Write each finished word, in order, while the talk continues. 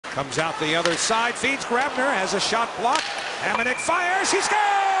Comes out the other side, feeds Grabner, has a shot blocked. Hamonic fires, he scores!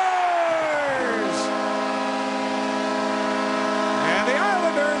 And the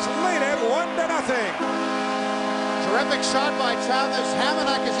Islanders lead it 1-0. Terrific shot by Travis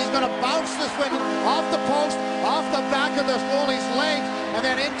Hamonic as he's going to bounce this one off the post, off the back of the goalie's legs, and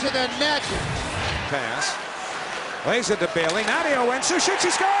then into the net. Pass. Lays it to Bailey. Nadia Wensu shoots,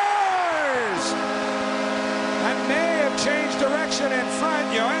 he scores! And may have changed direction in front.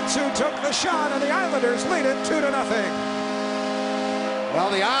 Yoensu took the shot, and the Islanders lead it 2-0. Well,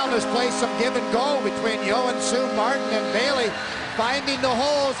 the Islanders play some give and go between Yoensu, Martin, and Bailey, finding the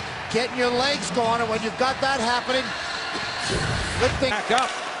holes, getting your legs going, and when you've got that happening, lifting back up.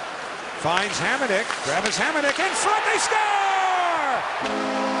 Finds Hamonic. Travis Hamonic in front. They score!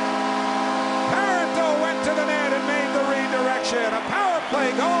 Parenteau went to the net and made the redirection. A power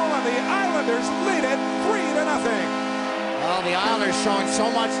play goal, and the Islanders lead it 3-0. Well, the Islanders showing so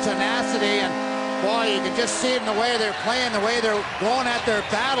much tenacity, and boy, you can just see it in the way they're playing, the way they're going at their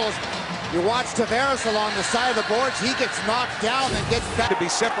battles. You watch Tavares along the side of the boards. He gets knocked down and gets back. To be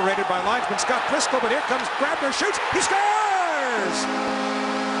separated by linesman Scott Driscoll, but here comes Grabner, shoots, he scores!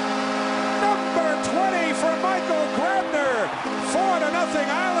 Number 20 for Michael Grabner. 4-0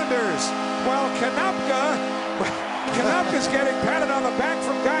 Islanders. Well, Kanapka's getting patted on the back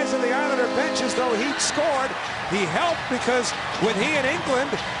from guys in the Islander bench as though he'd scored. He helped because when he and England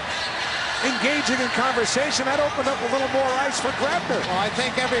engaging in conversation, that opened up a little more ice for Grabner. Well, I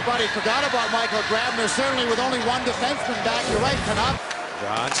think everybody forgot about Michael Grabner, certainly with only one defenseman back. You're right, Kanapka.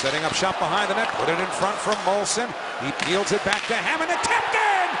 John setting up shot behind the net, put it in front from Molson. He peels it back to Hamonic, tipped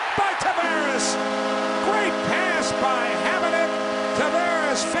in by Tavares. Great pass by Hamonic.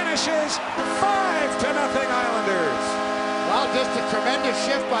 Tavares finishes 5-0 Islanders. Well, just a tremendous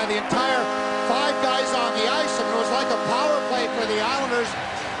shift by the entire five guys on the ice, and it was like a power play for the Islanders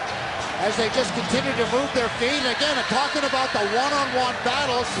as they just continue to move their feet. And again, talking about the one-on-one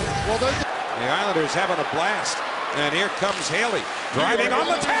battles, well, the Islanders having a blast. And here comes Haley, driving on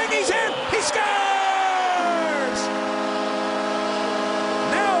the tag, he's in, he scores!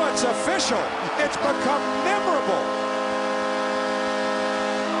 Now it's official, it's become memorable.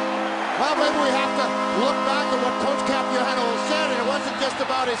 Well, maybe we have to look back at what Coach Capuano said, and it wasn't just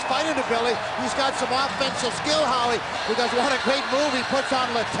about his fighting ability. He's got some offensive skill, Howie, because what a great move he puts on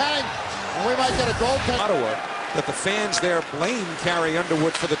Letang. And we might get a goaltender. Ottawa, that the fans there blame Carrie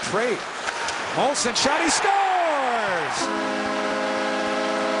Underwood for the trade. Molson shot, he scores!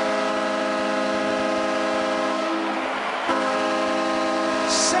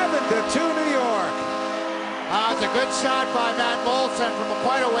 (7-2) New York. It's a good shot by Matt Molson from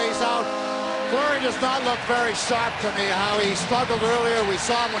quite a ways out. Fleury does not look very sharp to me, how he struggled earlier. We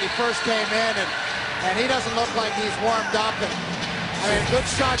saw him when he first came in, and he doesn't look like he's warmed up. And I mean, good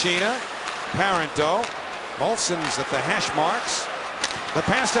shot. China, Parenteau, Molson's at the hash marks. The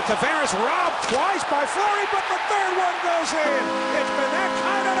pass to Tavares, robbed twice by Fleury, but the third one goes in. It's been that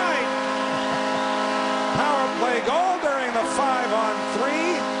kind of night. Power play goal during the 5-on-3,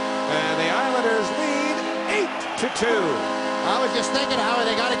 and the Islanders lead 8-2. I was just thinking how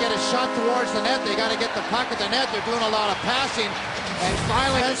they got to get a shot towards the net. They got to get the puck at the net. They're doing a lot of passing, and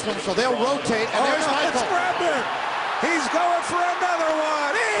finally, so they'll rotate. And there's Michael Grabner. He's going for another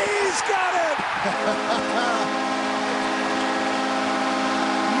one. He's got it.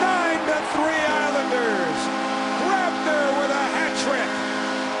 9-3 Islanders. Grabner with a hat trick.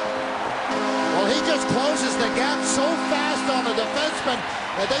 Well, he just closes the gap so fast on the defenseman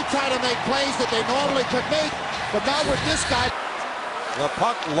that they try to make plays that they normally could make, but not with this guy. The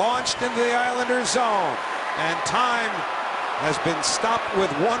puck launched into the Islanders zone, and time has been stopped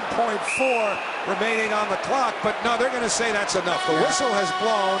with 1.4 remaining on the clock, but no, they're going to say that's enough. The whistle has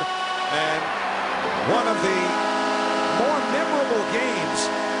blown, and one of the more memorable games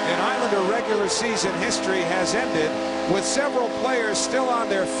in Islander regular season history has ended with several players still on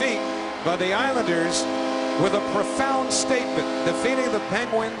their feet, but the Islanders with a profound statement, defeating the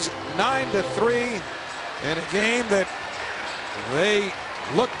Penguins 9-3 in a game that they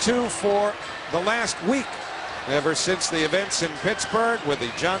looked to for the last week, ever since the events in Pittsburgh with the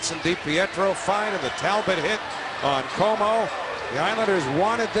Johnson DiPietro fight and the Talbot hit on Como. The Islanders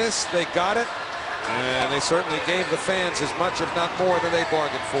wanted this, they got it, and they certainly gave the fans as much, if not more, than they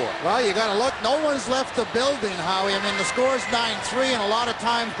bargained for. Well, you got to look. No one's left the building, Howie. I mean, the score's 9-3, and a lot of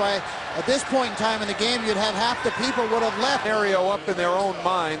times at this point in time in the game, you'd have half the people would have left. Scenario up in their own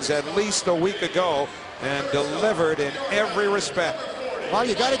minds at least a week ago, and delivered in every respect. Well,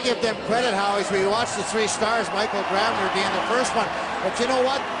 you got to give them credit, Howie. We watched the three stars, Michael Grabner being the first one. But you know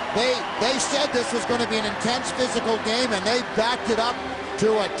what? They said this was going to be an intense physical game, and they backed it up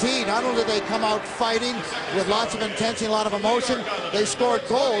to a T. Not only did they come out fighting with lots of intensity, a lot of emotion, they scored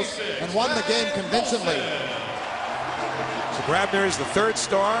goals and won the game convincingly. So Grabner is the third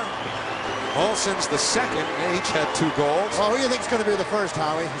star. Olsen's the second. They each had 2 goals. Well, who do you think is going to be the first,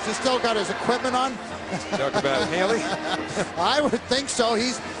 Howie? Has he still got his equipment on? Talk about Haley. I would think so.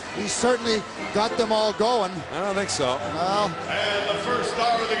 He's certainly got them all going. I don't think so. Well, and the first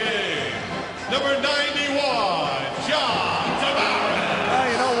star of the game, number 91, John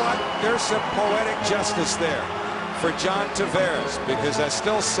Tavares. You know what? There's some poetic justice there for John Tavares, because I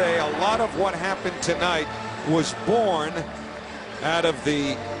still say a lot of what happened tonight was born out of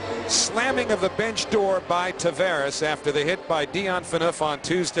the slamming of the bench door by Tavares after the hit by Dion Phaneuf on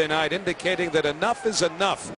Tuesday night, indicating that enough is enough.